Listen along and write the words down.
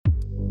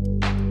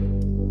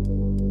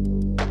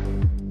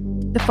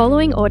The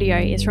following audio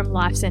is from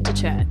Life Centre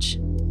Church.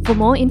 For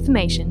more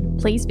information,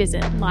 please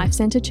visit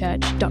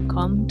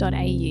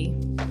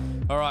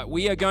lifecentrechurch.com.au. All right,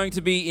 we are going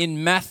to be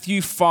in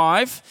Matthew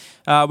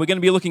 5. We're going to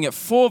be looking at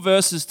 4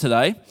 verses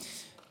today,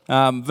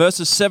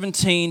 verses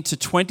 17 to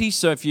 20.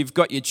 So if you've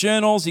got your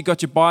journals, you've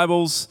got your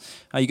Bibles,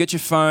 you got your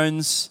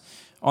phones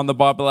on the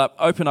Bible app,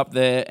 open up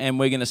there, and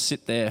we're going to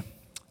sit there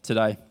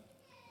today.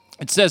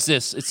 It says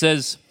this, it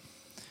says,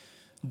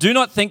 "Do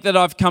not think that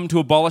I've come to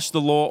abolish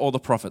the law or the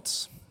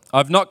prophets.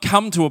 I've not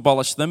come to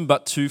abolish them,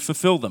 but to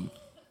fulfill them.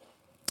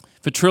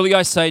 For truly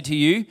I say to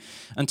you,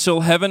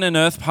 until heaven and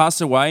earth pass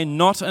away,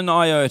 not an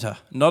iota,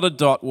 not a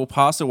dot will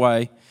pass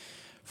away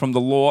from the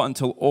law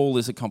until all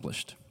is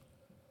accomplished.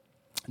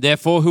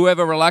 Therefore,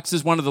 whoever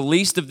relaxes one of the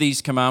least of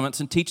these commandments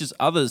and teaches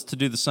others to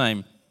do the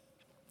same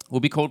will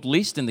be called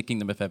least in the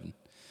kingdom of heaven.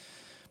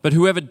 But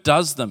whoever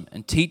does them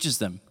and teaches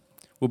them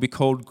will be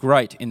called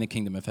great in the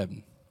kingdom of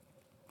heaven.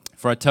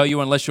 For I tell you,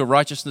 unless your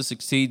righteousness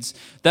exceeds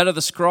that of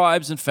the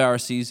scribes and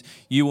Pharisees,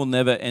 you will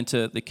never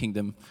enter the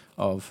kingdom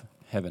of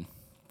heaven."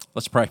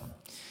 Let's pray.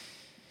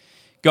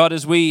 God,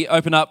 as we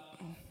open up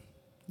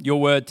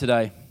your word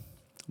today,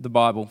 the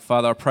Bible,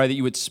 Father, I pray that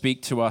you would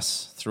speak to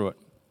us through it.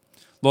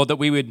 Lord, that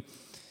we would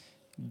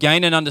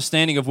gain an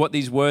understanding of what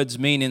these words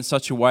mean in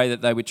such a way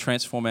that they would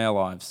transform our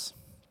lives.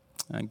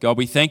 And God,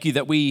 we thank you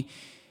that we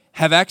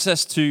have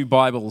access to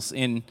Bibles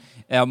in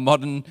our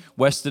modern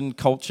Western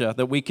culture,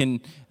 that we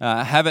can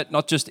have it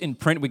not just in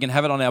print, we can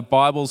have it on our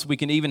Bibles, we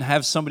can even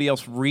have somebody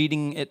else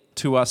reading it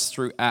to us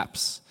through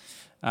apps.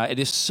 It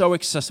is so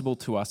accessible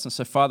to us. And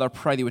so, Father, I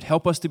pray that you would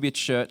help us to be a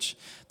church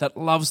that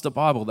loves the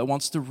Bible, that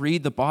wants to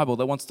read the Bible,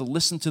 that wants to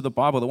listen to the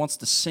Bible, that wants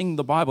to sing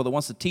the Bible, that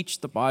wants to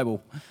teach the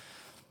Bible.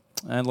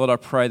 And Lord, I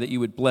pray that you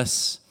would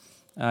bless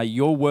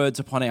your words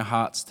upon our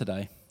hearts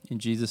today, in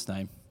Jesus'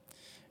 name.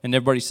 And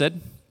everybody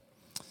said,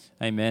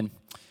 amen.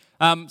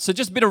 So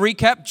just a bit of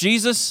recap.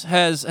 Jesus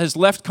has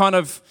left kind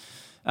of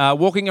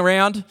walking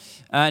around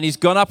and he's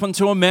gone up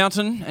onto a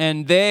mountain,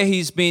 and there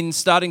he's been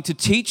starting to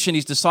teach, and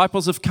his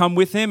disciples have come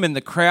with him, and the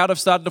crowd have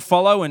started to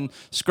follow, and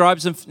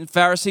scribes and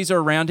Pharisees are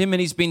around him,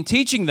 and he's been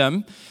teaching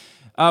them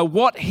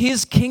what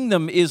his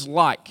kingdom is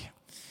like.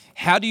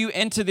 How do you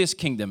enter this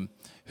kingdom?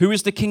 Who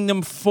is the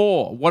kingdom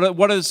for?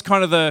 What is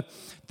kind of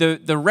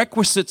the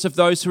requisites of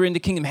those who are in the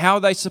kingdom? How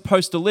are they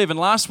supposed to live? And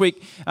last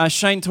week,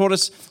 Shane taught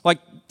us like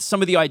some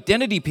of the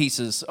identity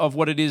pieces of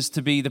what it is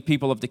to be the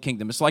people of the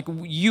kingdom. It's like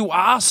you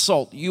are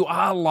salt, you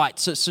are light,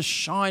 so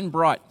shine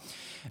bright.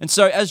 And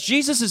so as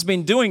Jesus has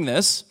been doing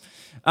this,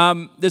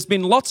 there's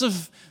been lots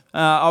of,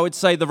 I would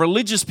say, the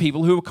religious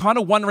people who are kind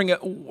of wondering,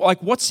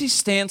 like, what's his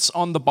stance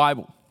on the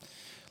Bible?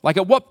 Like,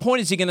 at what point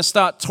is he going to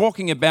start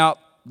talking about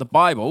the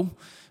Bible?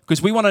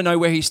 Because we want to know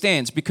where he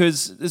stands,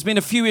 because there's been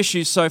a few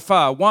issues so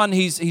far. One,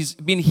 he's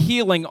been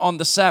healing on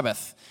the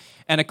Sabbath.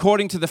 And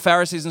according to the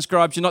Pharisees and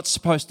scribes, you're not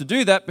supposed to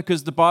do that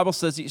because the Bible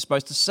says that you're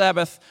supposed to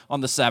Sabbath on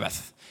the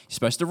Sabbath. You're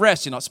supposed to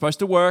rest. You're not supposed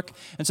to work.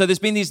 And so there's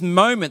been these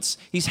moments.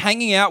 He's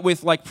hanging out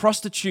with like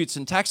prostitutes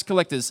and tax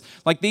collectors.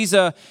 Like, these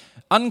are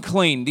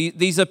unclean.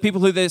 These are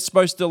people who they're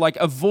supposed to like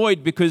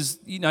avoid because,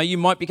 you know, you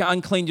might become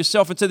unclean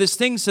yourself. And so there's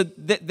things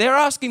that they're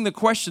asking the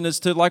question as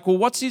to like, well,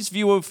 what's his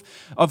view of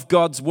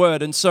God's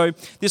word? And so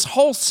this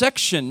whole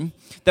section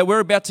that we're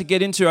about to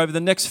get into over the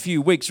next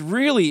few weeks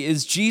really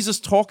is Jesus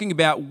talking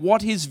about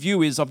what his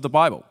view is of the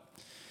Bible.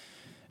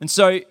 And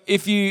so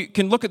if you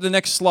can look at the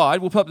next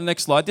slide, we'll put up the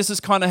next slide. This is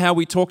kind of how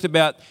we talked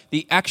about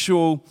the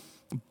actual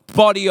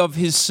body of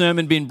his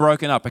sermon being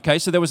broken up, okay?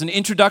 So there was an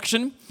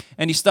introduction,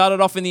 and he started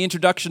off in the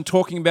introduction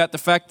talking about the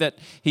fact that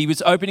he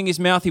was opening his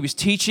mouth, he was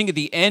teaching. At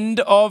the end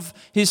of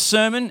his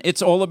sermon,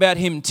 it's all about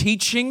him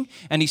teaching,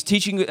 and he's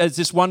teaching as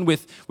this one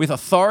with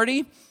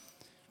authority.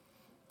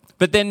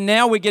 But then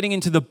now we're getting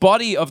into the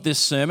body of this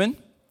sermon.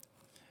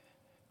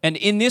 And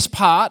in this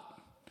part,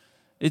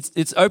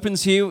 it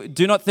opens here,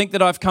 "Do not think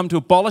that I've come to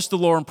abolish the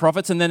law and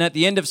prophets." And then at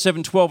the end of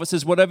 7:12, it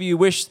says, "Whatever you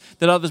wish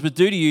that others would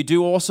do to you,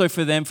 do also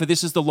for them, for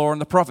this is the law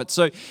and the prophets."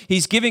 So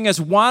he's giving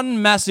us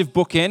one massive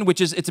bookend, which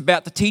is it's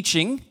about the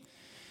teaching.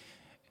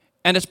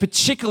 And it's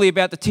particularly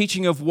about the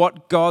teaching of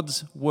what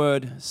God's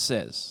word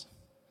says.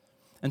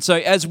 And so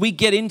as we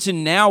get into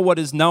now what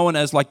is known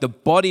as like the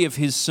body of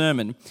his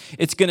sermon,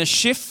 it's going to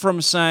shift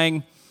from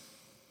saying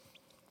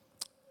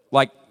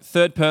like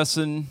third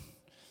person,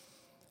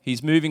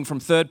 he's moving from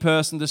third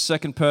person to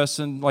second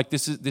person, like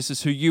this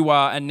is who you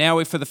are. And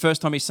now for the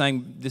first time he's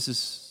saying, this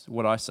is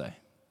what I say.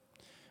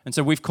 And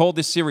so we've called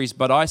this series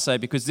But I Say,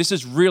 because this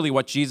is really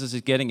what Jesus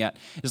is getting at.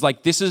 It's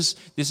like this is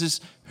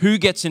who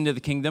gets into the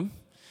kingdom.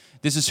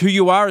 This is who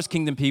you are as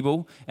kingdom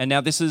people, and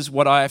now this is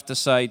what I have to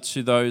say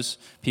to those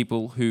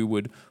people who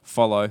would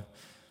follow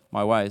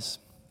my ways.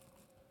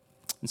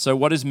 And so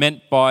what is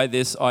meant by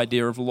this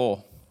idea of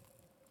law?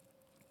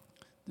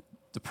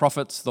 The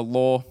prophets, the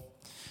law.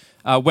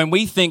 When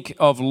we think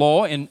of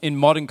law in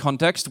modern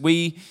context,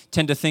 we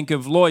tend to think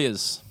of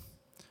lawyers,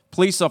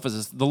 police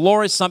officers. The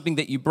law is something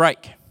that you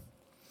break.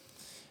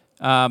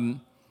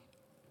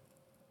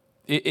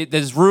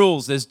 There's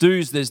rules, there's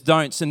do's, there's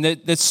don'ts, and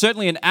there's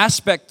certainly an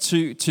aspect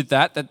to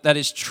that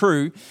is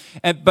true.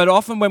 But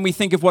often when we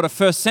think of what a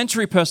first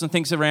century person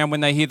thinks around when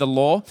they hear the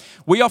law,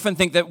 we often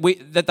think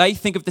that they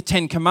think of the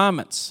 10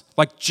 Commandments,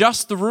 like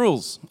just the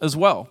rules as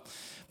well.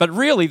 But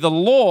really, the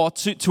law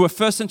to a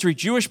first century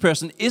Jewish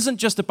person isn't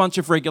just a bunch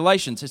of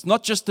regulations. It's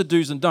not just the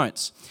do's and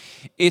don'ts.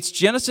 It's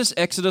Genesis,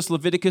 Exodus,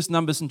 Leviticus,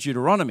 Numbers, and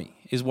Deuteronomy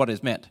is what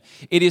is meant.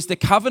 It is the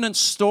covenant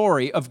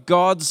story of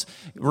God's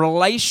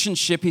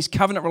relationship, his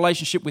covenant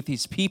relationship with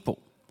his people.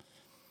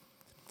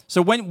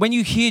 So when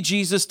you hear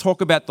Jesus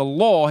talk about the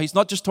law, he's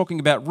not just talking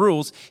about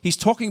rules, he's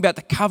talking about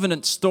the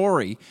covenant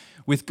story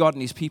with God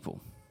and his people.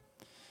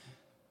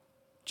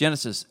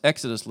 Genesis,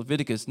 Exodus,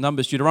 Leviticus,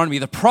 Numbers, Deuteronomy.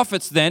 The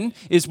prophets then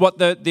is what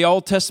the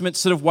Old Testament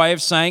sort of way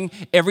of saying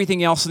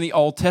everything else in the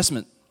Old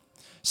Testament.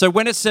 So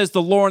when it says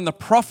the law and the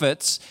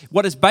prophets,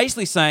 what it's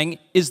basically saying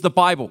is the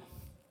Bible.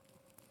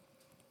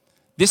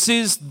 This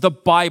is the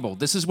Bible.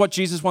 This is what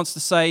Jesus wants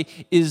to say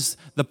is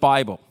the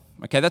Bible.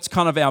 Okay, that's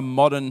kind of our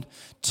modern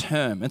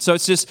term. And so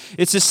it's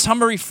this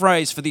summary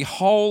phrase for the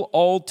whole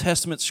Old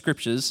Testament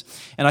scriptures.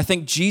 And I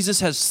think Jesus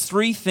has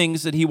 3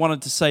 things that he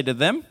wanted to say to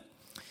them,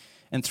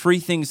 and 3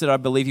 things that I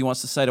believe he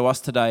wants to say to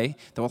us today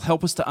that will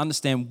help us to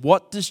understand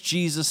what does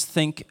Jesus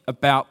think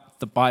about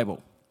the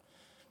Bible.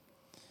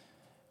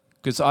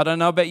 Because I don't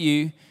know about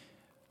you,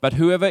 but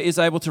whoever is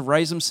able to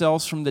raise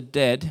themselves from the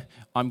dead,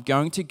 I'm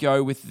going to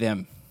go with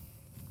them.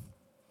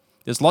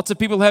 There's lots of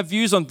people who have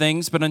views on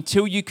things, but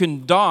until you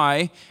can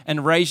die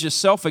and raise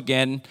yourself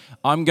again,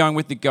 I'm going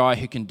with the guy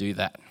who can do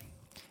that.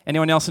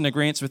 Anyone else in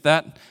agreement with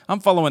that? I'm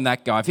following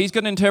that guy. If he's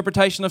got an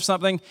interpretation of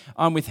something,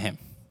 I'm with him.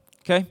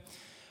 Okay?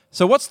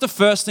 So what's the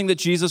first thing that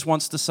Jesus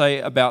wants to say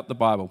about the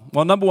Bible?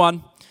 Well, number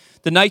 1,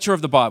 the nature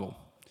of the Bible.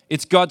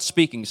 It's God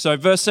speaking. So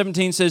verse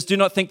 17 says, "Do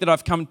not think that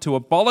I've come to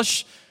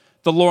abolish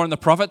the law and the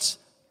prophets,"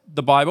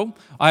 the Bible.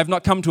 "I have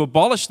not come to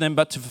abolish them,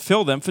 but to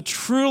fulfill them. For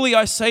truly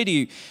I say to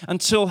you,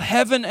 until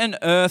heaven and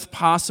earth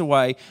pass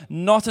away,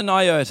 not an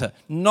iota,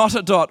 not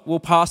a dot will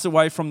pass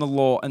away from the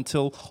law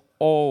until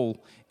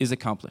all is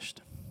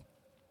accomplished."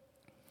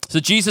 So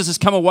Jesus has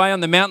come away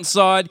on the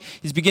mountainside.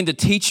 He's begun to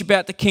teach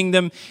about the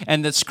kingdom,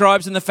 and the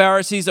scribes and the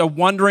Pharisees are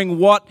wondering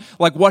what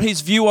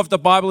his view of the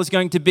Bible is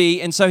going to be.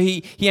 And so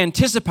he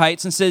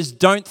anticipates and says,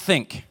 "Don't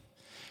think,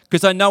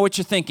 because I know what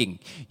you're thinking.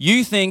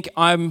 You think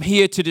I'm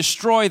here to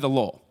destroy the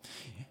law.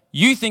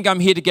 You think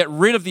I'm here to get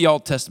rid of the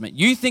Old Testament.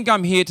 You think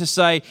I'm here to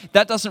say,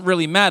 that doesn't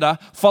really matter.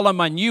 Follow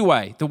my new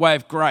way, the way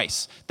of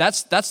grace.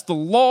 That's the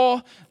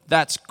law.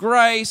 That's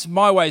grace.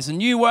 My way is a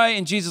new way."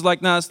 And Jesus is like,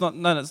 no, that's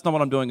not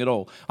what I'm doing at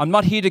all. I'm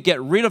not here to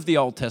get rid of the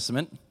Old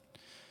Testament.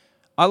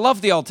 I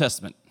love the Old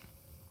Testament.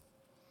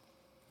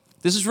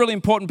 This is really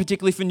important,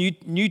 particularly for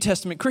New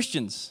Testament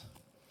Christians.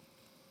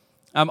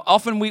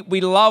 Often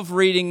we love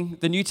reading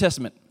the New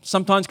Testament,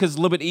 sometimes because it's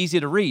a little bit easier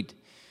to read.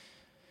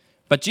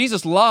 But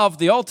Jesus loved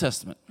the Old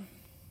Testament.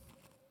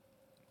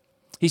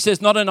 He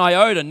says not an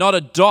iota, not a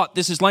dot.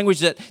 This is language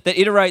that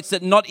iterates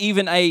that not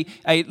even a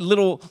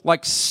little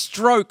like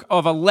stroke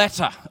of a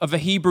letter, of a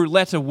Hebrew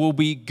letter, will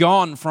be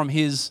gone from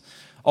his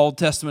Old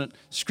Testament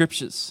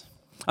scriptures.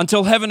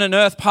 Until heaven and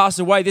earth pass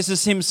away, this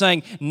is him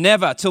saying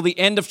never, till the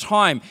end of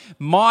time.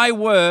 My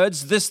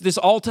words, this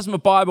Old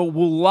Testament Bible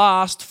will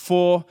last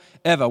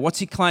forever. What's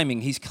he claiming?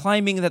 He's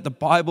claiming that the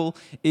Bible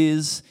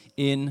is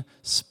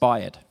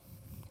inspired.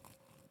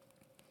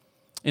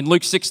 In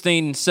Luke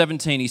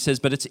 16:17, he says,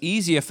 "But it's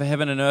easier for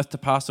heaven and earth to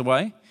pass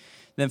away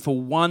than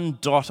for one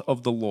dot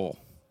of the law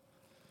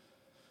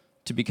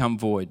to become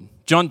void."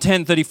 John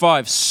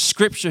 10:35,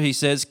 Scripture, he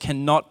says,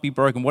 cannot be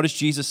broken. What is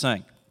Jesus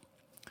saying?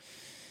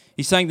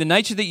 He's saying the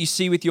nature that you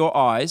see with your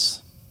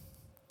eyes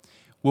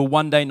will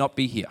one day not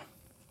be here.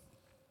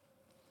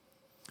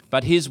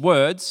 But his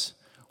words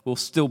will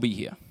still be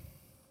here.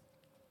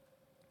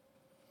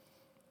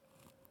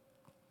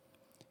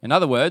 In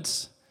other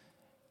words,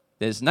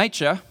 there's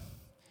nature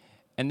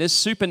and there's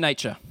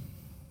supernature.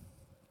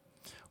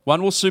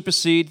 One will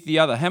supersede the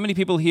other. How many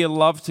people here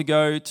love to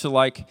go to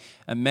like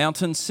a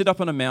mountain, sit up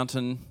on a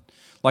mountain?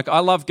 Like I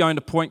love going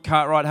to Point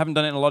Cartwright. I haven't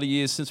done it in a lot of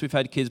years since we've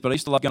had kids, but I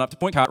used to love going up to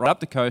Point Cartwright, up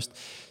the coast,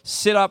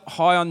 sit up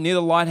high on near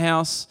the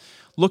lighthouse,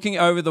 looking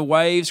over the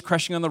waves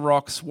crashing on the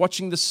rocks,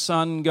 watching the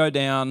sun go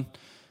down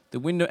the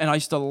window, and I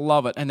used to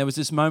love it. And there was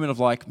this moment of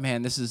like,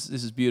 man, this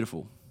is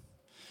beautiful.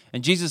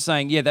 And Jesus is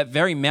saying, yeah, that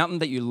very mountain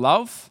that you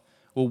love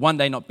will one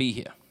day not be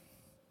here.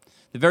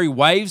 The very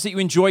waves that you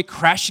enjoy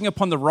crashing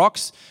upon the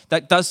rocks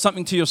that does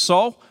something to your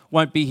soul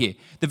won't be here.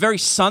 The very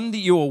sun that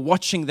you are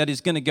watching that is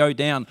going to go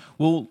down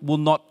will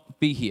not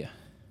be here.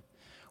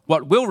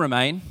 What will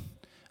remain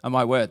are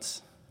my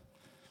words.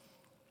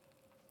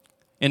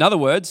 In other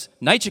words,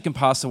 nature can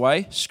pass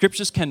away,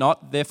 scriptures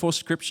cannot, therefore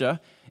scripture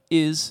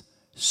is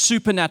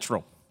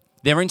supernatural.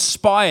 They're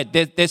inspired.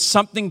 There's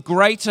something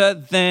greater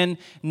than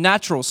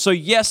natural. So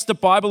yes, the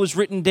Bible is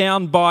written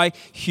down by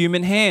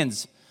human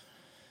hands.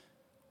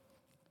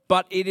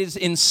 but it is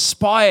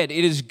inspired.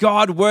 It is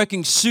God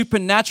working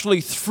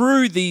supernaturally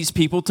through these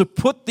people to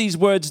put these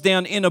words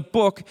down in a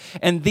book,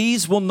 and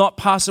these will not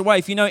pass away.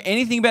 If you know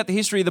anything about the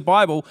history of the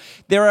Bible,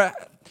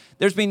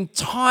 there's been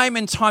time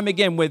and time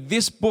again where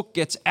this book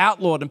gets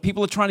outlawed and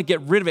people are trying to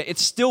get rid of it.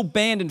 It's still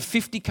banned in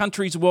 50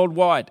 countries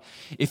worldwide.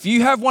 If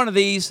you have one of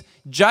these,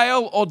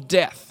 jail or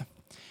death.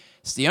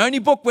 It's the only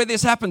book where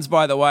this happens,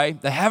 by the way.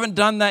 They haven't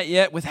done that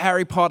yet with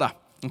Harry Potter.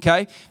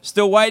 Okay,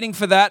 still waiting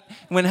for that.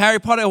 When Harry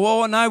Potter,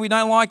 oh no, we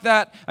don't like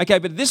that. Okay,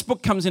 but this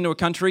book comes into a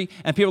country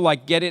and people are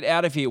like, get it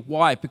out of here.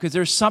 Why? Because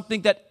there's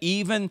something that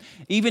even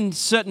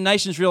certain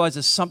nations realize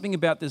there's something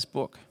about this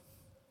book.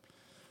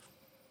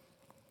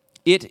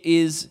 It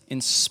is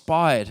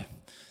inspired.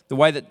 The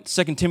way that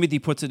 2 Timothy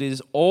puts it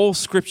is, all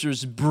scripture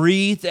is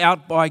breathed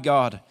out by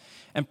God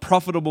and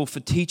profitable for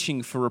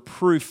teaching, for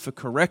reproof, for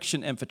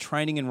correction, and for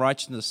training in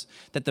righteousness,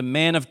 that the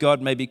man of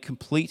God may be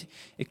complete,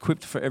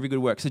 equipped for every good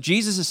work. So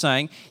Jesus is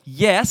saying,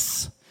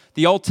 yes,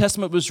 the Old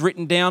Testament was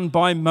written down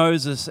by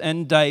Moses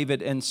and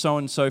David and so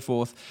on and so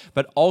forth,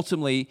 but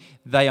ultimately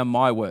they are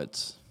my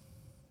words,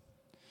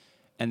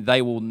 and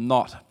they will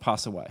not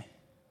pass away.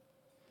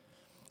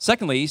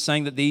 Secondly, he's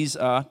saying that these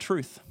are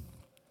truth.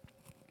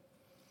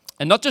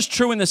 And not just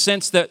true in the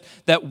sense that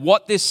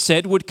what this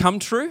said would come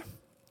true,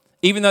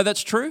 even though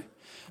that's true,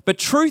 but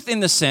truth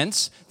in the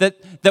sense that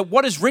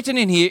what is written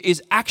in here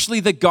is actually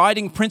the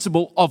guiding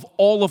principle of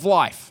all of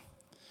life.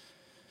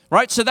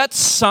 Right? So that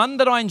sun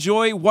that I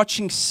enjoy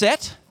watching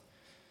sets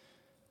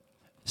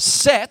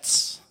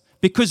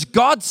because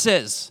God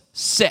says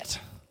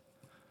set.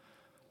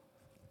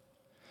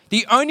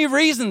 The only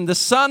reason the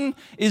sun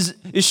is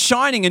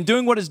shining and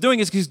doing what it's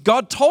doing is because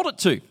God told it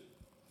to.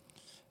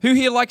 Who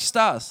here likes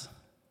stars?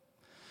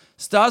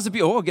 Stars are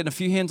beautiful. Oh, getting a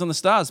few hands on the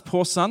stars.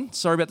 Poor sun.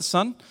 Sorry about the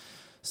sun.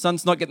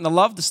 Sun's not getting the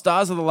love. The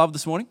stars are the love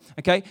this morning.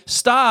 Okay,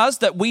 stars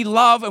that we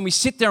love and we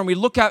sit there and we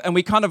look at and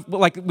we kind of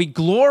like we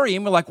glory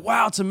in. We're like,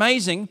 wow, it's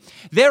amazing.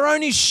 They're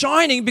only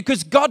shining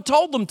because God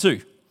told them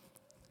to.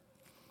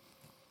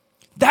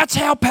 That's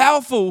how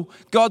powerful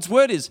God's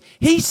word is.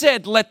 He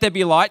said, "Let there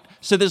be light,"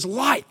 so there's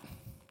light.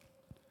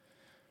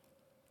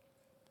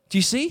 Do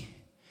you see?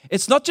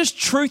 It's not just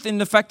truth in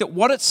the fact that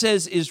what it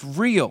says is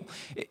real.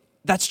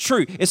 That's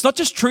true. It's not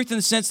just truth in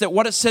the sense that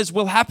what it says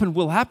will happen,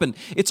 will happen.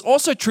 It's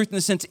also truth in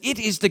the sense it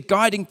is the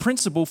guiding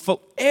principle for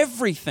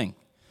everything.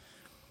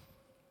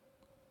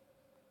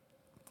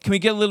 Can we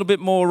get a little bit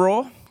more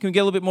raw? Can we get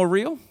a little bit more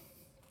real?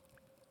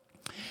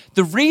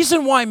 The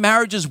reason why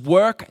marriages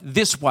work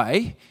this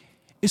way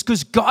is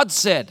because God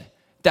said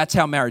that's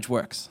how marriage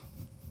works.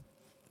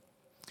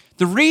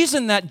 The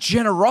reason that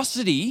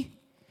generosity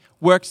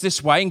works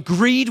this way and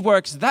greed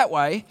works that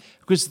way,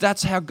 because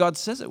that's how God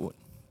says it would.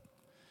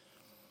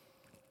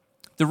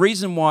 The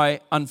reason why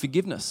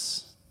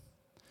unforgiveness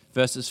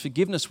versus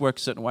forgiveness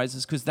works certain ways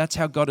is because that's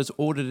how God has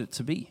ordered it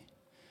to be.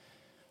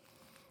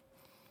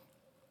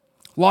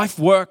 Life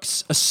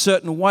works a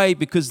certain way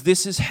because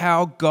this is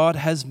how God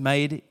has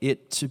made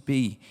it to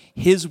be.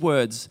 His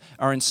words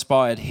are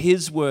inspired.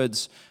 His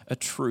words are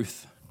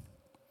truth.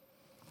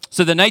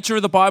 So the nature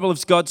of the Bible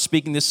is God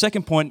speaking. The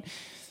second point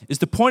is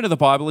the point of the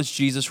Bible is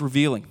Jesus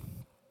revealing.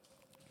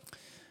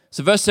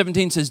 So verse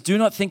 17 says, "Do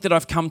not think that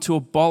I've come to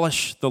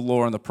abolish the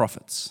law and the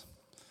prophets."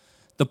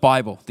 The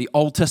Bible, the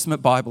Old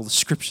Testament Bible, the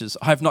scriptures.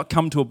 I have not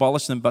come to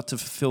abolish them, but to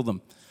fulfill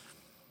them.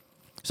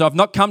 So I've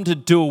not come to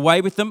do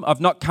away with them. I've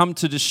not come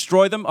to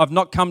destroy them. I've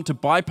not come to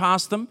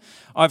bypass them.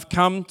 I've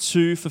come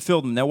to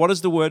fulfill them. Now, what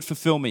does the word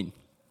fulfill mean?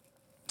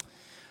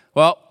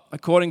 Well,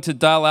 according to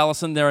Dale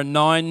Allison, there are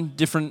 9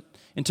 different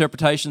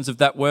interpretations of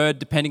that word,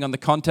 depending on the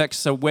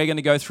context. So we're going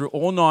to go through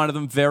all 9 of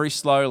them very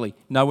slowly.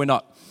 No, we're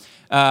not.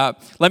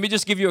 Let me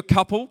just give you a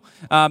couple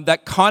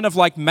that kind of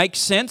like make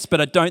sense, but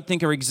I don't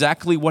think are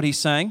exactly what he's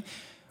saying.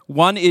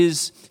 One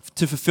is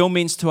to fulfill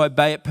means to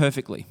obey it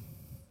perfectly.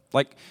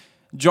 Like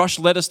Josh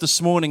led us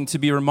this morning to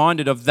be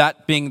reminded of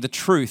that being the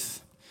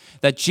truth.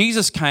 That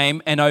Jesus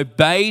came and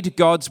obeyed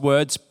God's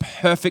words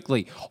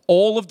perfectly.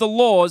 All of the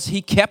laws,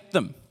 he kept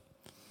them.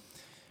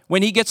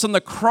 When he gets on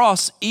the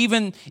cross,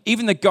 even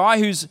the guy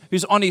who's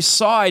on his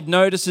side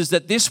notices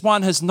that this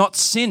one has not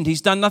sinned.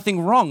 He's done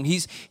nothing wrong.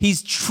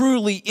 He's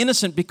truly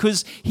innocent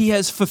because he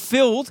has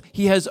fulfilled,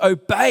 he has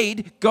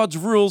obeyed God's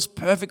rules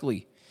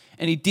perfectly.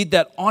 And he did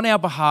that on our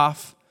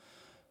behalf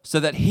so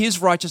that his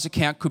righteous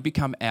account could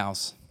become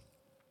ours.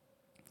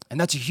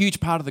 And that's a huge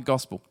part of the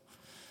gospel.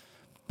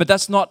 But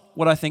that's not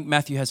what I think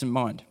Matthew has in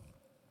mind.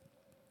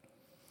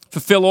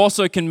 Fulfill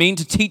also can mean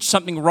to teach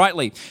something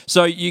rightly.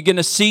 So you're going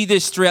to see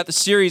this throughout the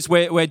series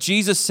where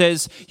Jesus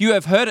says, "You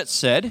have heard it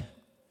said,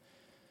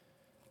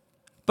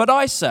 but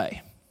I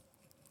say."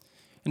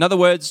 In other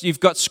words, you've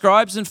got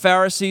scribes and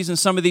Pharisees and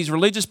some of these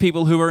religious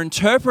people who are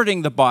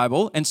interpreting the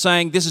Bible and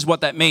saying this is what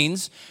that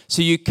means.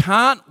 So you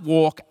can't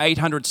walk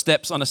 800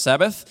 steps on a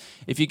Sabbath.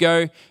 If you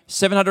go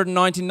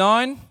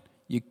 799,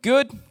 you're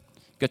good.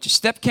 Got your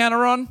step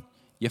counter on,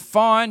 you're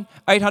fine.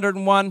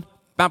 801,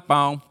 bam,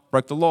 bam,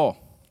 broke the law.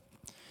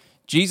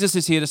 Jesus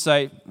is here to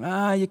say,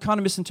 you're kind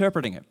of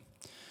misinterpreting it.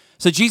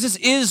 So Jesus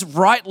is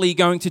rightly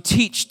going to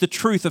teach the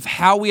truth of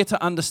how we are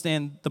to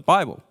understand the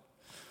Bible.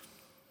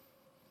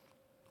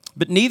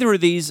 But neither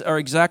of these are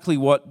exactly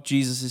what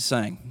Jesus is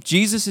saying.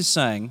 Jesus is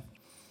saying,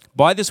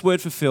 by this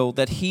word fulfilled,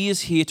 that he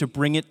is here to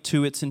bring it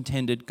to its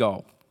intended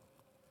goal.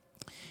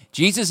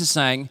 Jesus is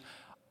saying,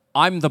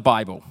 I'm the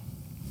Bible.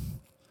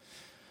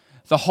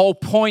 The whole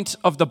point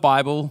of the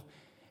Bible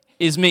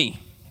is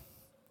me.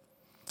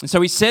 And so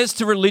he says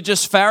to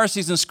religious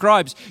Pharisees and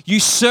scribes,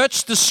 you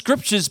search the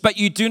scriptures, but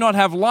you do not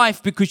have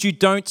life because you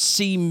don't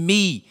see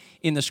me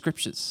in the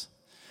scriptures.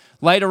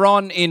 Later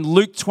on in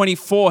Luke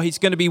 24, he's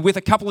going to be with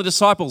a couple of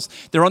disciples.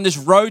 They're on this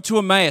road to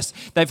Emmaus.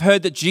 They've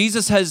heard that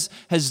Jesus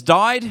has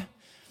died,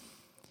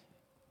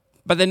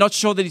 but they're not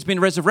sure that he's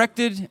been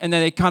resurrected. And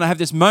then they kind of have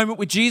this moment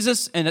with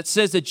Jesus. And it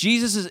says that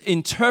Jesus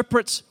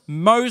interprets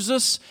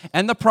Moses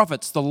and the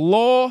prophets, the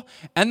law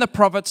and the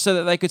prophets, so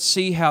that they could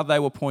see how they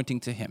were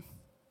pointing to him.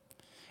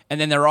 And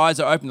then their eyes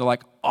are open. They're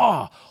like,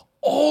 oh,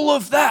 all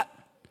of that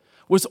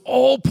was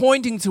all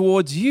pointing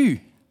towards you.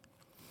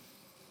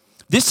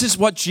 This is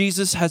what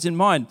Jesus has in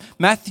mind.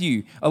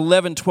 Matthew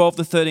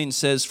 11:12-13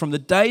 says, from the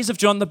days of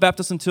John the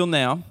Baptist until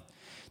now,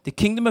 the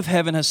kingdom of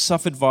heaven has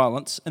suffered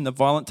violence, and the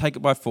violent take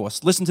it by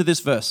force. Listen to this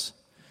verse.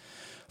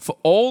 For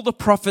all the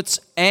prophets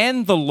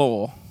and the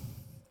law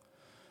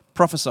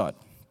prophesied.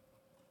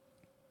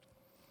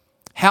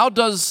 How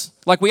does,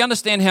 like we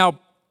understand how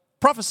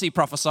prophecy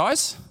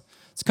prophesies.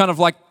 It's kind of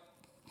like,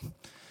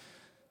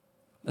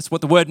 that's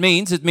what the word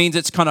means. It means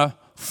it's kind of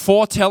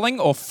foretelling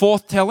or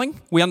forthtelling.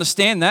 We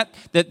understand that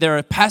there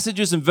are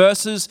passages and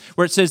verses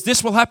where it says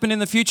this will happen in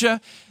the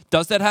future.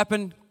 Does that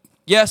happen?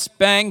 Yes,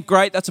 bang,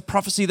 great. That's a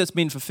prophecy that's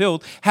been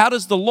fulfilled. How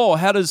does the law,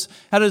 how does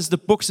the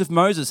books of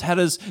Moses, how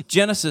does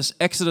Genesis,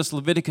 Exodus,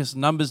 Leviticus,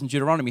 Numbers, and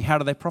Deuteronomy, how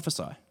do they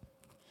prophesy?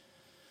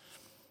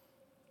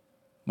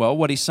 Well,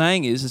 what he's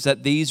saying is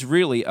that these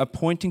really are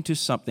pointing to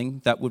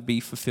something that would be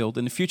fulfilled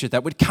in the future,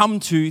 that would come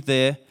to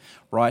their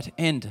right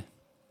end.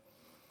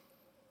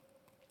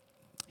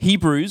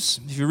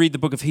 Hebrews, if you read the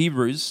book of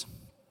Hebrews,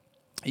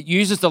 it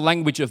uses the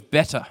language of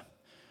better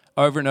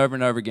over and over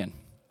and over again.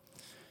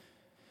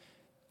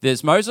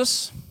 There's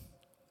Moses,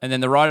 and then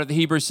the writer of the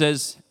Hebrews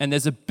says, and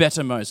there's a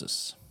better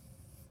Moses.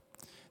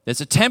 There's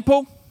a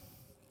temple,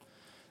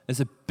 there's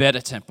a better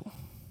temple.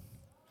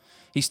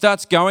 He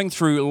starts going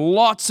through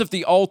lots of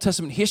the Old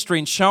Testament history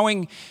and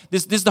showing,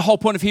 this is the whole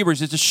point of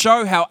Hebrews, is to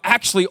show how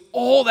actually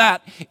all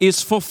that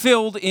is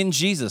fulfilled in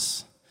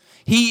Jesus.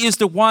 He is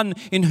the one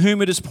in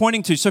whom it is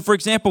pointing to. So for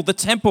example, the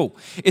temple,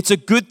 it's a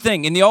good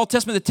thing. In the Old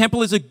Testament, the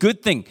temple is a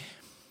good thing.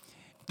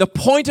 The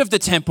point of the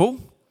temple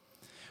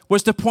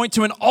was to point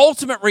to an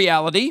ultimate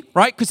reality,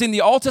 right? Because in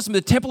the Old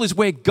Testament, the temple is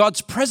where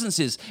God's presence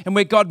is and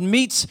where God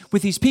meets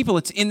with his people.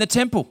 It's in the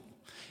temple.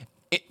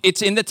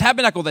 It's in the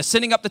tabernacle. They're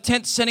setting up the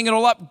tent, setting it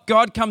all up.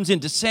 God comes in,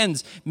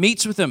 descends,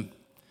 meets with them.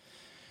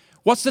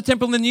 What's the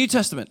temple in the New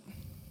Testament?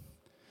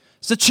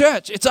 It's the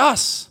church. It's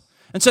us.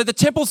 And so the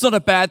temple's not a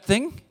bad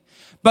thing,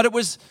 but it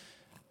was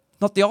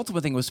not the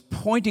ultimate thing. It was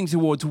pointing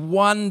towards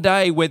one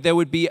day where there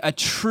would be a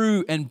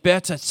true and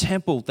better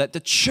temple, that the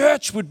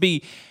church would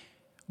be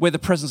where the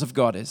presence of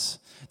God is,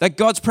 that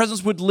God's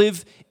presence would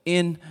live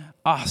in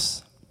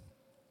us.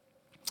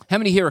 How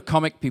many here are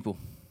comic people?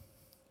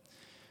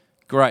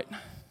 Great.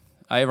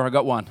 I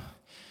got one.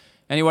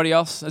 Anybody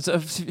else? It's a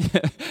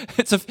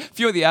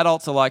few of the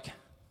adults are like,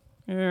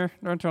 yeah,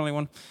 don't tell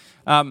anyone.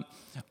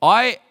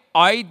 I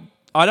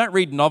don't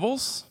read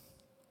novels.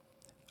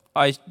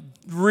 I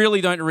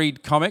really don't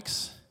read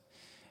comics,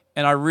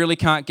 and I really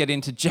can't get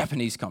into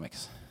Japanese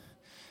comics.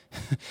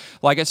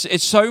 Like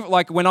it's so,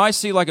 like when I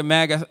see like a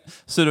manga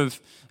sort of,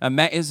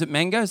 is it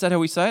manga? Is that how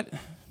we say it?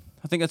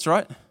 I think that's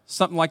right.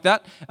 Something like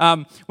that.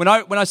 When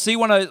I see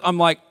one, I'm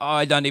like, oh,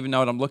 I don't even know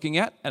what I'm looking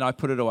at, and I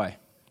put it away.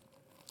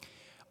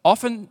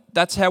 Often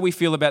that's how we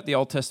feel about the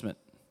Old Testament.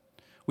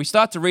 We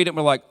start to read it and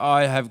we're like,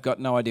 I have got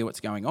no idea what's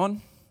going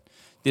on.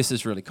 This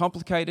is really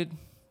complicated.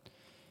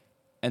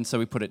 And so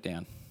we put it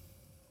down.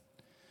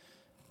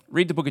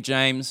 Read the book of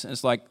James and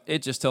it's like,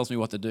 it just tells me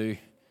what to do.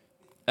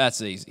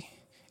 That's easy.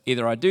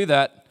 Either I do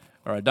that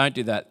or I don't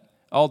do that.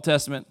 Old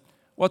Testament,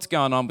 what's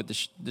going on with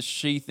the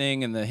she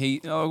thing and the he?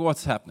 Oh,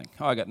 what's happening?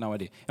 Oh, I got no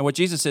idea. And what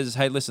Jesus says is,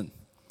 hey, listen,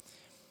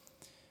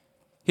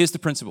 here's the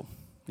principle.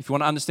 If you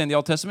want to understand the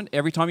Old Testament,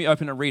 every time you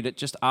open and read it,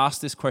 just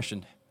ask this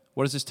question.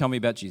 What does this tell me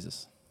about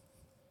Jesus?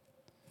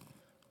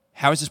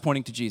 How is this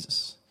pointing to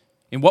Jesus?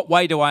 In what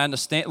way do I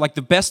understand? Like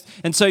the best.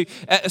 And so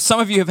some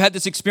of you have had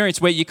this experience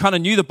where you kind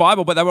of knew the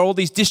Bible, but there were all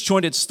these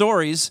disjointed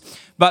stories.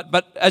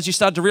 But as you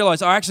start to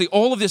realize, actually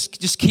all of this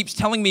just keeps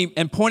telling me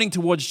and pointing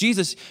towards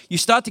Jesus, you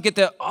start to get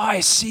the, I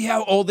see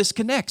how all this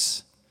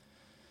connects.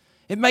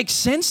 It makes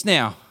sense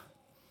now.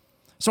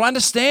 So I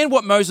understand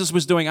what Moses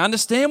was doing. I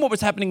understand what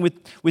was happening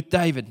with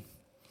David.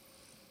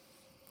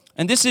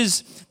 And this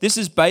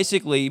is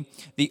basically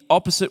the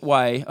opposite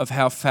way of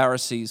how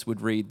Pharisees would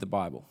read the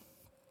Bible.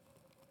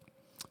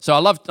 So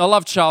I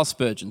love Charles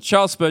Spurgeon.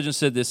 Charles Spurgeon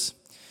said this.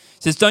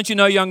 He says, don't you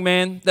know, young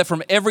man, that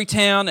from every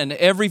town and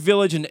every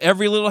village and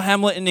every little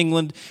hamlet in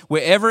England,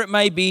 wherever it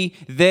may be,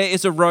 there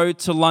is a road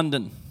to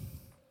London.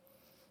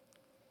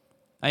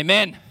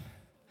 Amen.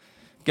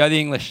 Go the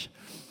English.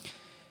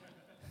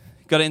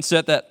 Got to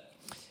insert that.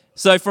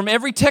 So from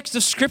every text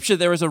of Scripture,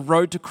 there is a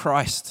road to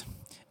Christ.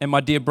 And my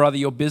dear brother,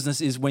 your business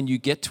is when you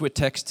get to a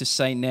text to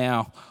say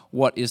now,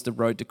 what is the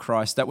road to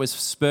Christ? That was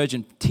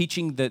Spurgeon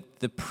teaching that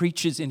the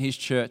preachers in his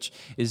church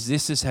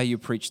this is how you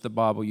preach the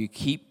Bible. You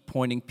keep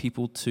pointing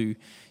people to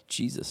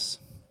Jesus.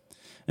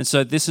 And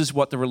so this is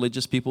what the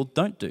religious people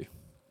don't do.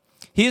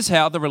 Here's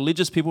how the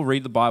religious people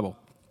read the Bible.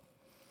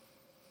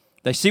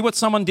 They see what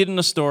someone did in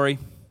a story.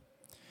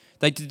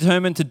 They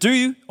determine to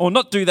do or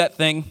not do that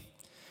thing.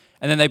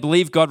 And then they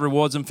believe God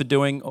rewards them for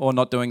doing or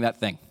not doing that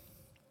thing.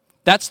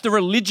 That's the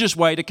religious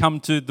way to come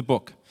to the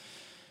book.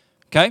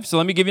 Okay, so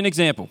let me give you an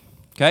example.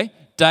 Okay,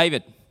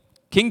 David,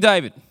 King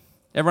David.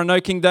 Everyone know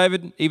King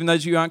David? Even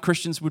those of you who aren't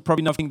Christians would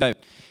probably know King David.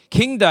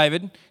 King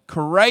David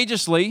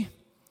courageously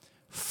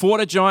fought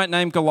a giant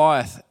named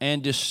Goliath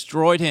and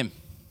destroyed him.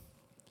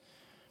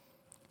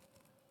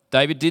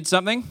 David did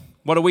something.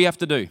 What do we have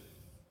to do?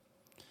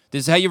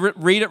 This is how you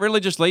read it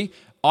religiously.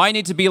 I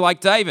need to be like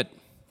David.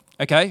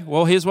 Okay,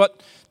 well, here's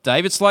what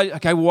David slayed.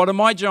 Okay, what are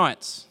my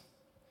giants?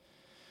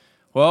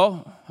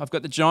 Well, I've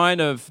got the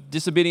giant of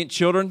disobedient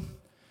children.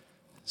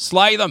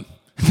 Slay them.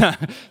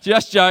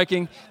 Just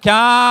joking.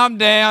 Calm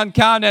down,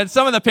 calm down.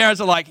 Some of the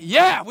parents are like,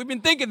 yeah, we've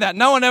been thinking that.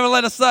 No one ever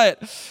let us say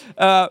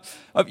it.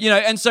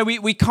 And so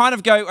we kind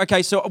of go,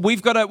 okay, so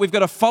we've got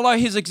to follow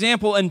his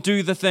example and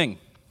do the thing.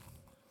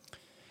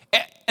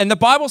 And the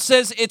Bible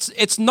says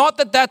it's not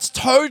that that's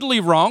totally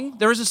wrong.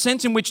 There is a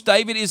sense in which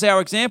David is our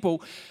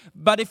example.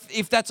 But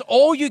if that's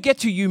all you get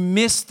to, you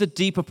miss the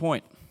deeper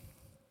point.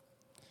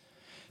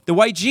 The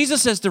way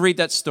Jesus says to read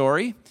that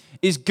story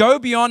is go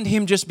beyond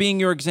him just being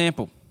your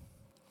example.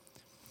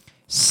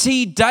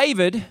 See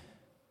David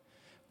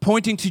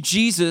pointing to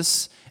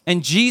Jesus,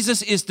 and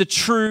Jesus is the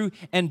true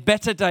and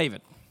better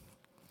David.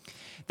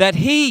 That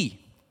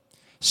he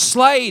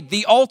slayed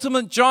the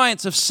ultimate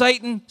giants of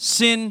Satan,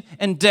 sin,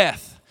 and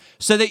death,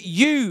 so that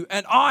you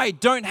and I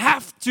don't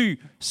have to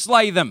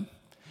slay them.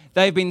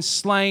 They've been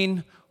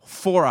slain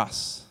for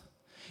us.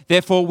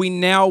 Therefore, we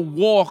now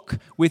walk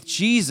with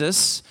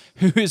Jesus,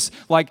 who is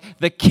like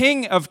the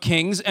King of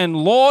Kings and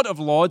Lord of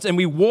Lords, and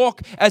we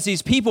walk as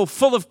his people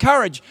full of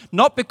courage,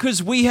 not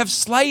because we have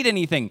slayed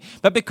anything,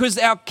 but because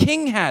our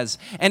King has.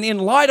 And in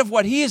light of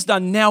what he has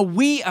done, now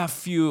we are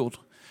fueled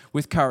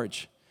with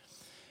courage.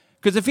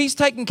 Because if he's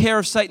taken care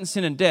of Satan,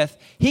 sin, and death,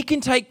 he can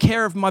take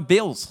care of my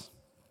bills.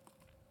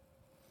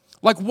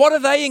 Like, what are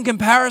they in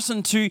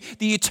comparison to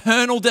the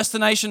eternal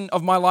destination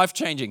of my life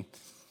changing?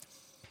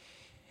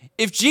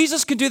 If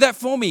Jesus can do that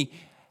for me,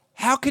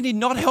 how can he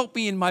not help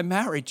me in my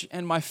marriage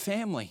and my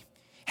family?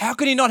 How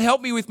can he not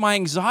help me with my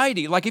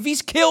anxiety? Like, if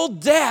he's killed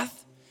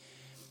death,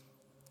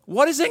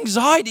 what is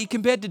anxiety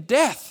compared to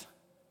death?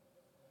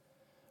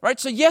 Right?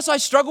 So yes, I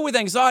struggle with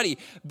anxiety,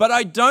 but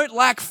I don't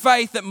lack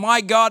faith that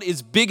my God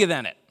is bigger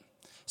than it.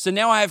 So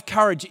now I have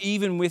courage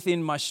even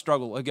within my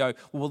struggle. I go,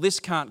 well, this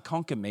can't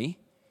conquer me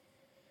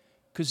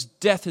because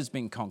death has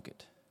been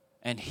conquered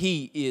and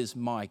he is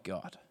my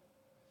God.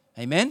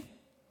 Amen?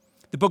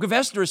 The book of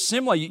Esther is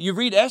similar. You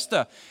read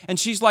Esther, and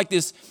she's like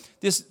this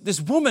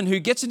woman who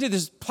gets into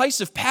this place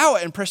of power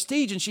and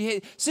prestige, and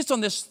she sits on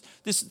this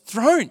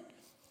throne.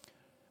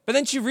 But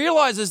then she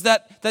realizes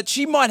that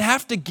she might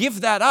have to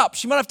give that up.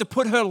 She might have to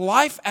put her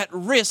life at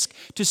risk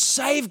to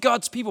save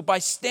God's people by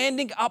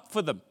standing up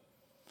for them.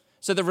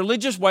 So the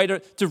religious way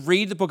to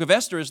read the book of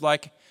Esther is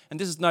like, and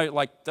this is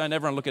don't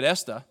everyone look at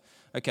Esther.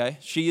 Okay,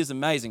 she is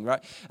amazing,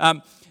 right?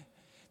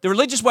 The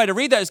religious way to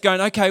read that is going,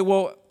 okay,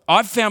 well,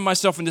 I've found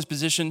myself in this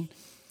position.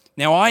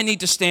 Now I need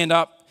to stand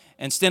up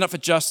for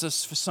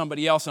justice for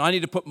somebody else, and I need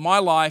to put my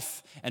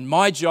life and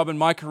my job and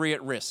my career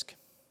at risk.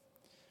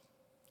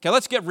 Okay,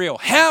 let's get real.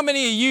 How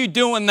many of you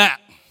doing that?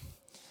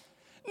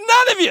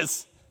 None of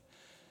yous.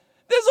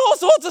 There's all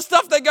sorts of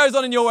stuff that goes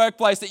on in your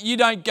workplace that you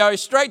don't go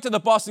straight to the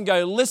boss and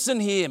go, listen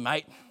here,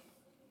 mate.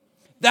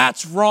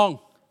 That's wrong.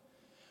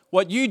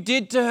 What you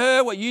did to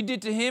her, what you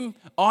did to him,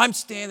 I'm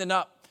standing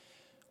up.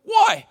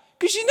 Why?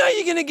 Because you know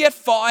you're going to get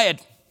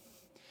fired.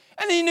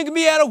 And then you're going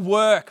to be out of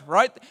work,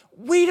 right?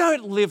 We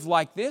don't live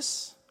like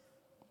this.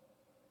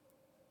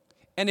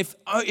 And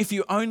if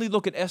you only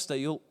look at Esther,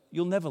 you'll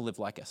never live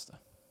like Esther.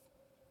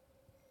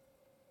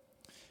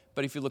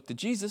 But if you look to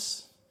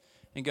Jesus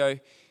and go,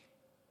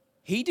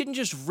 he didn't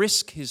just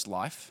risk his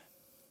life,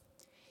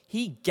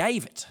 he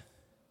gave it.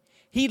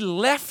 He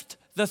left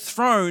the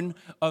throne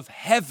of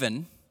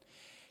heaven,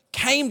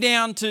 came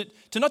down to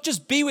not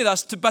just be with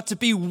us, but to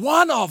be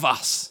one of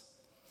us.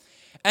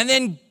 And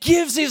then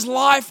gives his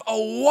life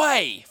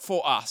away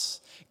for us.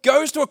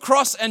 Goes to a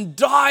cross and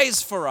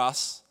dies for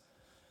us.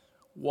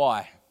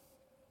 Why?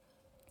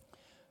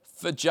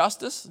 For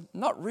justice?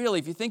 Not really.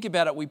 If you think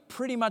about it, we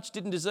pretty much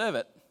didn't deserve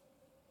it.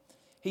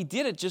 He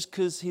did it just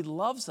because he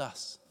loves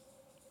us.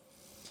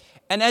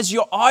 And as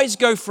your eyes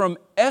go from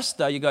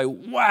Esther, you go,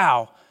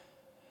 wow,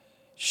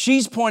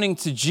 she's pointing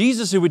to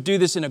Jesus who would do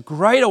this in a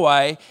greater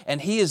way,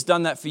 and he has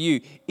done that for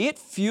you. It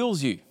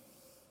fuels you.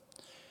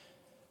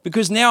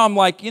 Because now I'm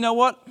like, you know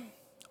what?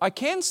 I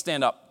can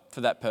stand up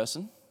for that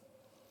person.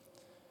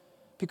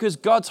 Because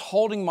God's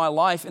holding my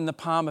life in the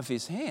palm of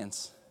his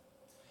hands.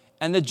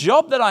 And the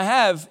job that I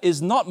have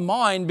is not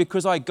mine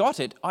because I got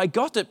it. I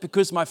got it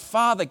because my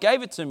Father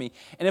gave it to me.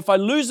 And if I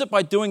lose it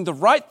by doing the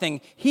right thing,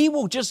 he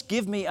will just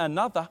give me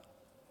another.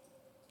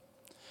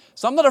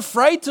 So I'm not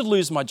afraid to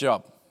lose my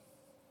job.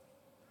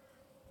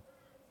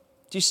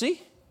 Do you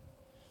see?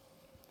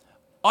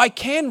 I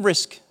can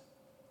risk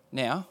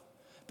now,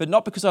 but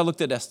not because I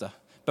looked at Esther,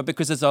 but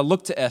because as I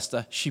looked to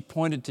Esther, she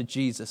pointed to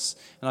Jesus,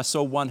 and I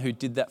saw one who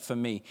did that for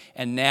me,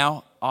 and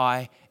now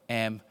I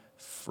am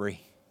free.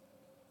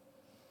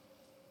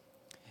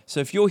 So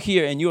if you're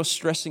here and you're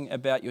stressing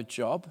about your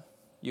job,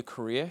 your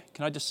career,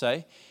 can I just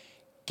say,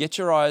 get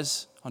your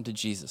eyes onto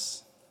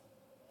Jesus,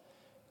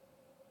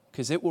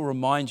 because it will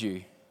remind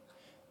you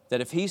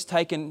that if he's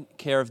taken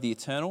care of the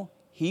eternal,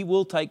 he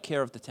will take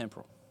care of the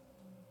temporal.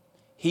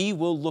 He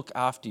will look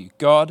after you.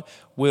 God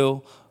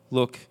will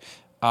look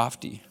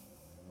after you.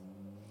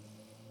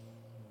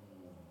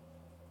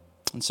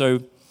 And so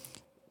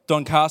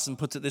Don Carson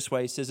puts it this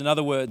way. He says, in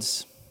other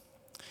words,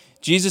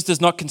 Jesus does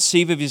not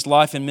conceive of his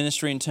life and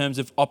ministry in terms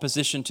of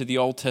opposition to the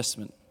Old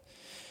Testament,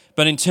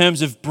 but in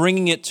terms of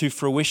bringing it to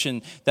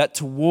fruition, that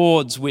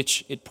towards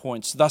which it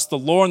points. Thus, the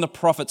law and the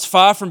prophets,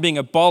 far from being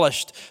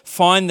abolished,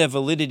 find their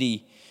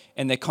validity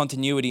and their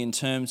continuity in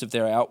terms of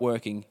their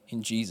outworking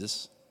in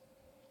Jesus.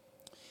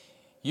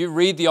 You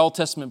read the Old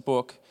Testament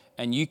book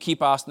and you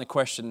keep asking the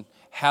question,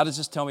 how does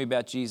this tell me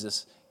about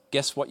Jesus?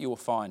 Guess what you will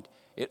find?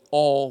 It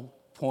all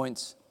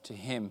points to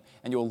him,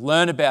 and you'll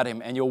learn about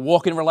him, and you'll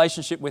walk in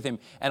relationship with him,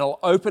 and it'll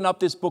open up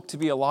this book to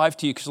be alive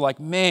to you, because you're like,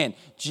 man,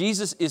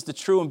 Jesus is the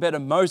true and better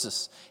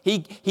Moses.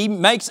 He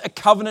makes a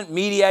covenant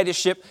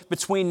mediatorship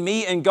between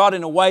me and God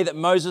in a way that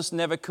Moses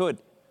never could.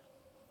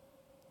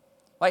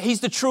 Like, he's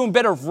the true and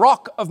better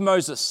rock of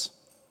Moses,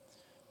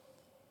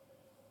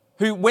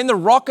 who, when the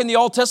rock in the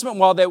Old Testament,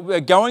 while they were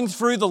going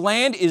through the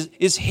land,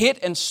 is hit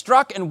and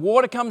struck and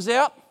water comes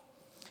out,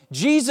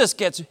 Jesus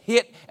gets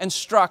hit and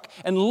struck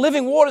and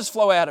living waters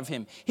flow out of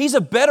him. He's a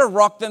better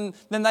rock than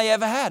they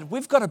ever had.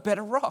 We've got a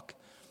better rock.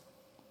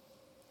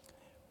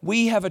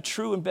 We have a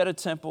true and better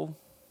temple.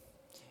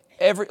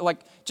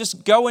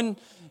 Just go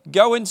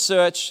and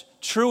search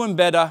true and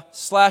better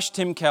 /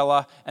 Tim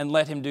Keller and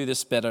let him do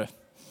this better.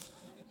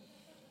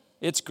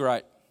 It's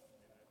great.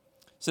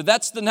 So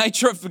that's the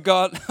nature of the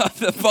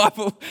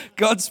Bible,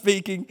 God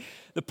speaking.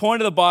 The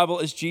point of the Bible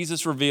is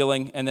Jesus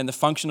revealing, and then the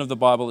function of the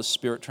Bible is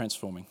Spirit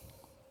transforming.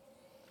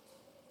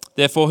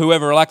 Therefore,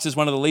 whoever relaxes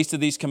one of the least of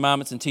these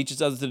commandments and teaches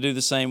others to do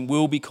the same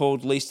will be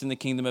called least in the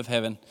kingdom of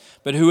heaven.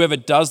 But whoever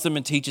does them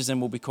and teaches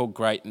them will be called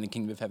great in the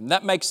kingdom of heaven.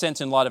 That makes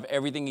sense in light of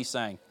everything he's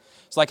saying.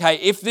 It's like, hey,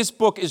 if this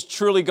book is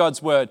truly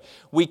God's word,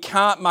 we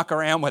can't muck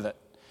around with it.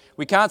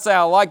 We can't say,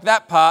 I like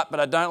that part, but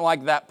I don't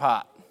like that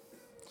part.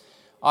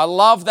 I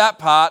love that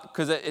part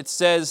because it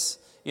says,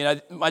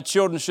 my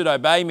children should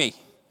obey me.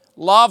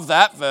 Love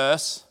that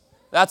verse.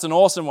 That's an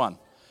awesome one.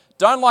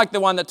 Don't like the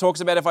one that talks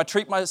about if I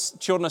treat my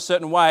children a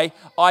certain way,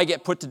 I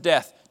get put to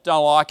death.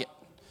 Don't like it.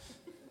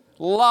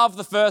 Love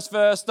the first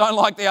verse. Don't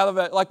like the other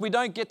verse. Like, we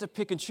don't get to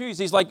pick and choose.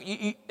 He's like,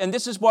 and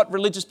this is what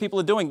religious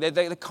people are doing.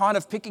 They're kind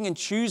of picking and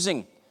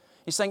choosing.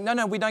 He's saying,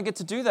 no, we don't get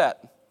to do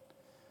that.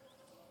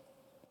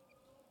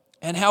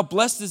 And how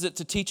blessed is it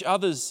to teach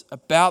others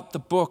about the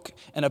book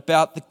and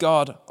about the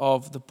God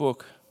of the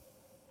book?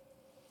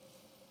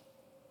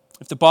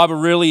 If the Bible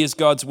really is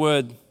God's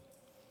word,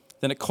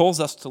 then it calls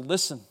us to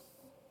listen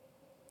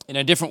in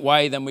a different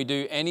way than we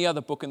do any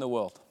other book in the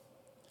world.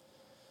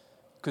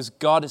 Because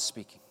God is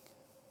speaking.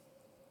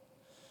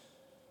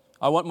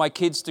 I want my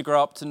kids to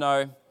grow up to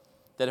know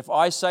that if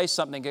I say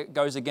something that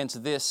goes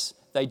against this,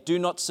 they do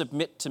not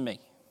submit to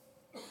me.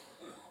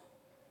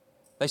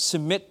 They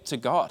submit to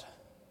God.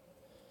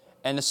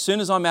 And as soon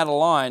as I'm out of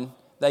line,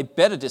 they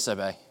better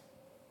disobey.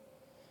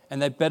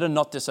 And they better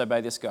not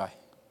disobey this guy.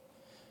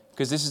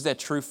 Because this is their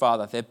true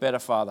father, their better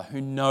father, who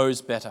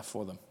knows better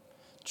for them.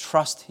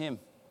 Trust him.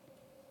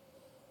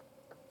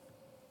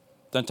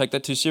 Don't take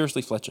that too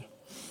seriously, Fletcher.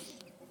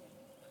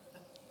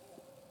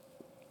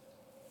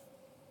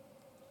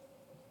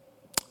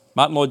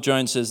 Martin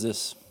Lloyd-Jones says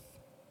this.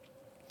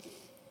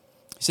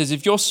 He says,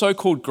 if your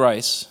so-called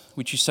grace,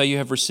 which you say you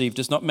have received,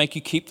 does not make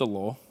you keep the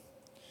law,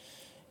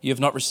 you have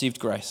not received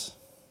grace.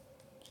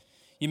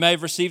 You may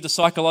have received a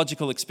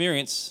psychological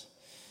experience,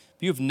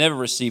 but you have never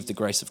received the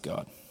grace of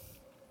God.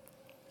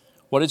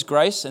 What is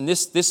grace? And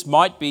this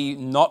might be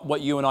not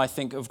what you and I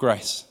think of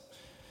grace.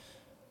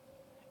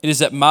 It is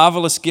that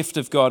marvelous gift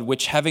of God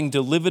which, having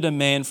delivered a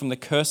man from the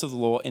curse of the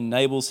law,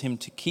 enables him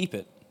to keep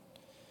it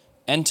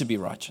and to be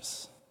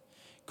righteous.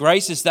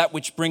 Grace is that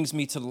which brings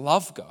me to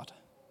love God.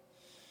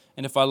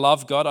 And if I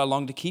love God, I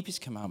long to keep his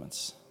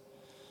commandments.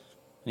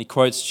 And he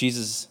quotes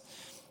Jesus,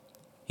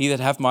 he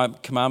that hath my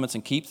commandments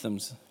and keep them,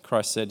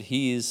 Christ said,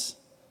 he is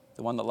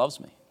the one that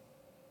loves me.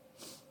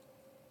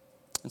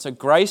 And so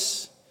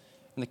grace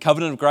and the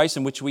covenant of grace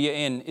in which we are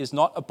in is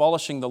not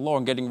abolishing the law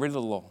and getting rid of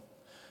the law.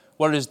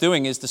 What it is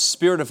doing is the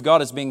Spirit of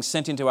God is being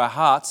sent into our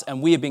hearts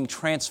and we are being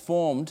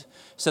transformed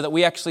so that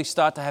we actually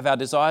start to have our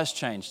desires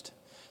changed.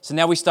 So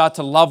now we start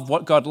to love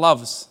what God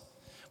loves.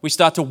 We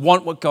start to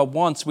want what God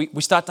wants.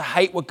 We start to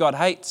hate what God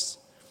hates.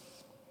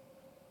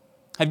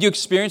 Have you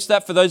experienced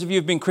that? For those of you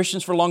who've been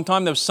Christians for a long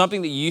time, there was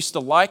something that you used to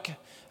like,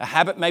 a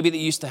habit maybe that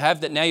you used to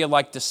have that now you're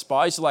like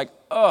despise. You're like,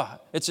 oh,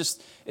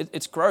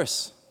 it's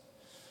gross.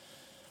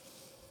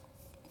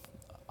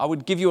 I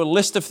would give you a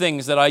list of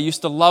things that I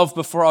used to love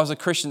before I was a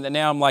Christian that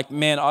now I'm like,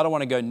 man, I don't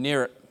want to go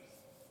near it.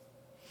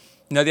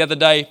 You know, the other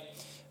day,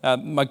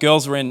 my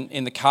girls were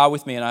in the car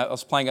with me and I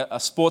was playing a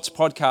sports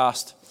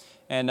podcast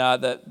and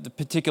the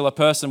particular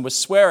person was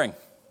swearing.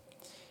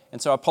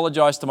 And so I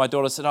apologized to my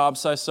daughter, said, I'm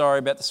so sorry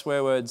about the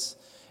swear words.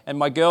 And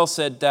my girl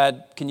said,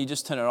 Dad, can you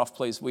just turn it off,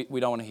 please? We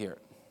don't want to hear it.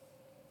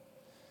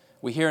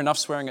 We hear enough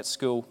swearing at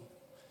school.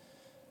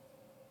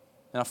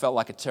 And I felt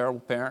like a terrible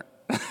parent.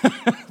 I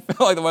felt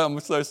like the way I'm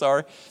so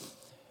sorry.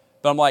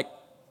 But I'm like,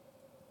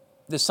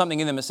 there's something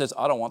in them that says,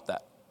 I don't want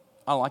that.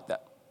 I don't like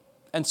that.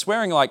 And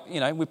swearing, like, you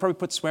know, we probably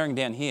put swearing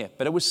down here.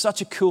 But it was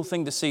such a cool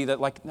thing to see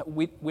that, like,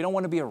 we don't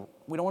want to be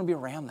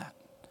around that.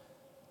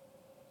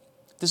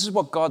 This is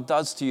what God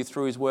does to you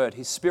through His Word.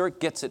 His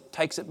Spirit gets it,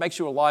 takes it, makes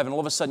you alive, and all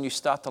of a sudden you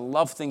start to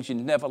love things you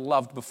never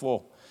loved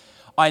before.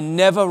 I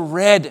never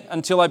read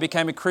until I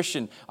became a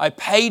Christian. I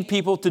paid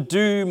people to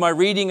do my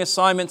reading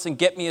assignments and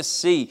get me a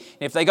C.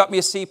 And if they got me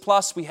a C+,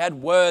 we had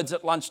words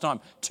at lunchtime.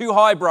 Too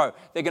high, bro.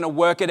 They're going to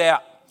work it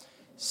out.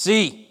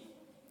 C.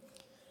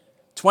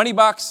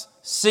 $20,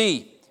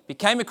 C.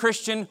 Became a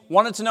Christian,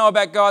 wanted to know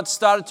about God,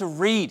 started to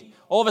read.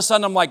 All of a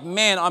sudden, I'm like,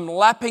 man, I'm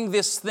lapping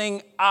this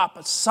thing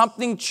up.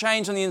 Something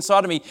changed on the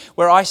inside of me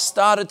where I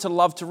started to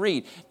love to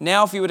read.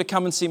 Now, if you were to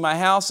come and see my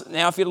house,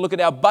 now if you were to look at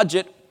our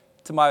budget,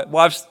 to my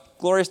wife's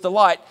glorious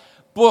delight,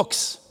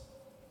 books.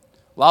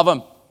 Love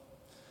them.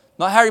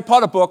 Not Harry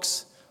Potter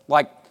books,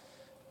 like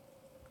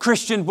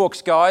Christian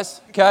books,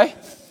 guys, okay?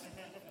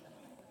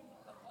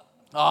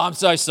 Oh, I'm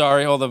so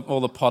sorry, all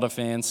the Potter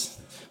fans.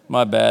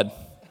 My bad.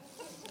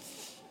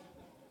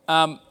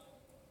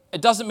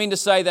 It doesn't mean to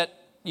say that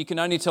you can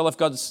only tell if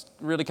God's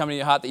really coming to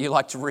your heart that you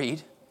like to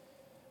read.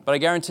 But I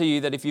guarantee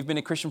you that if you've been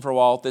a Christian for a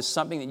while, there's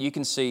something that you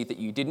can see that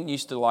you didn't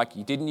used to like,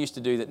 you didn't used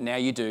to do, that now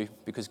you do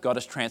because God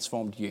has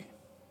transformed you.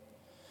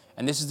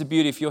 And this is the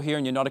beauty if you're here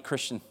and you're not a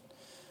Christian.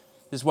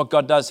 This is what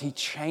God does. He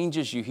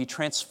changes you. He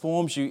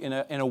transforms you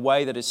in a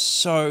way that is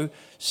so,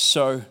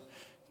 so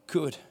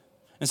good.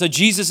 And so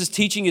Jesus'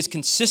 teaching is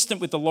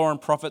consistent with the law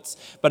and prophets,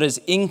 but is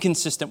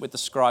inconsistent with the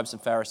scribes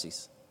and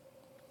Pharisees.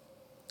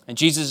 And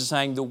Jesus is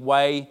saying the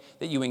way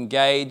that you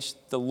engage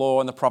the law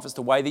and the prophets,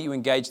 the way that you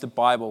engage the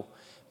Bible,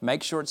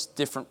 make sure it's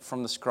different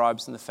from the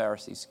scribes and the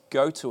Pharisees.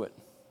 Go to it.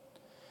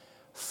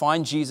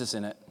 Find Jesus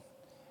in it.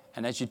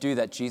 And as you do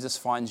that, Jesus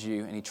finds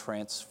you and He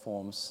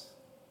transforms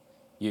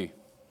you.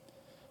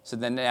 So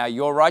then now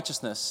your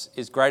righteousness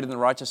is greater than the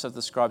righteousness of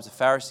the scribes and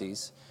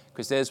Pharisees,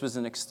 because theirs was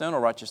an external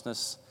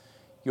righteousness.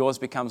 Yours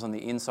becomes on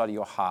the inside of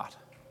your heart.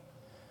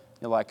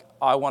 You're like,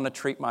 I want to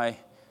treat my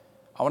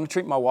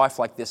wife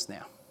like this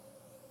now.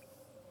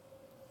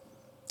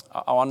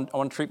 I want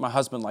to treat my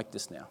husband like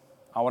this now.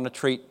 I want to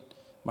treat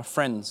my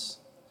friends,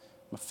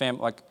 my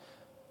family, like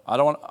I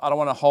don't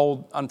want to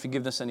hold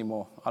unforgiveness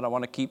anymore. I don't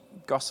want to keep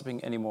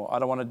gossiping anymore. I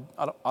don't want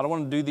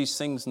to do these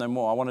things no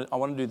more. I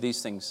want to do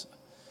these things.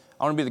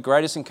 I want to be the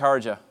greatest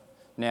encourager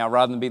now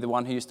rather than be the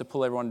one who used to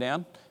pull everyone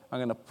down. I'm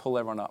going to pull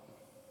everyone up.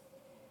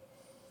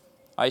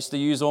 I used to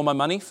use all my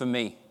money for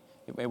me.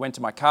 It went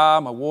to my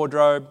car, my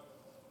wardrobe,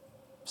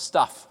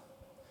 stuff.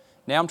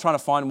 Now I'm trying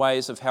to find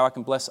ways of how I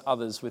can bless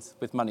others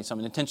with money. So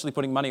I'm intentionally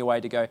putting money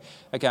away to go,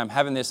 okay, I'm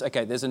having this.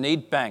 Okay, there's a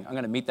need. Bang, I'm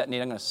going to meet that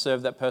need. I'm going to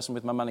serve that person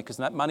with my money, because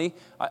that money,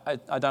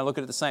 I don't look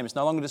at it the same. It's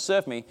no longer to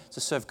serve me, it's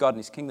to serve God and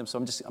His kingdom.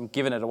 So I'm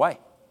giving it away.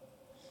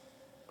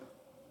 Do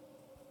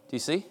you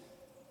see?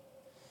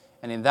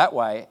 And in that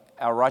way,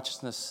 our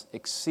righteousness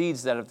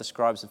exceeds that of the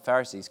scribes and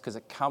Pharisees because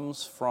it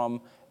comes from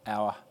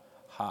our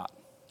heart.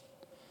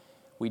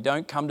 We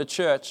don't come to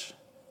church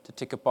to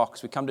tick a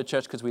box. We come to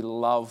church because we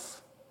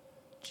love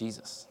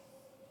Jesus.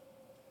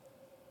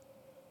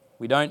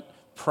 We don't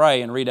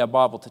pray and read our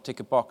Bible to tick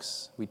a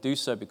box. We do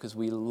so because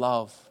we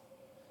love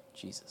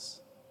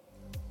Jesus.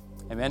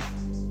 Amen?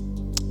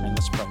 And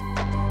let's pray.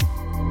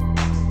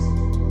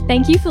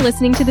 Thank you for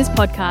listening to this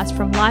podcast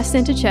from Life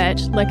Centre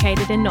Church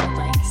located in North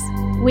Lakes.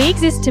 We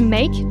exist to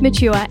make,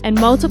 mature and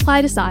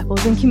multiply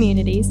disciples and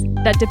communities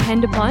that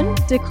depend upon,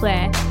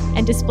 declare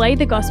and display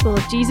the gospel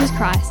of Jesus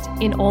Christ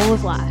in all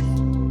of life.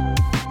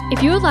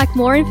 If you would like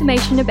more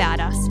information about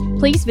us,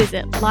 please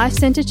visit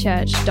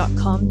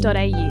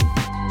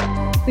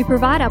lifecentrechurch.com.au. We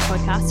provide our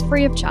podcast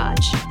free of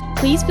charge.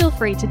 Please feel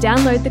free to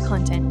download the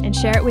content and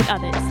share it with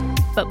others,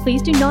 but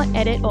please do not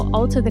edit or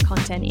alter the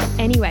content in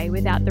any way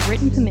without the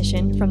written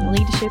permission from the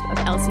leadership of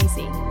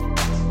LCC.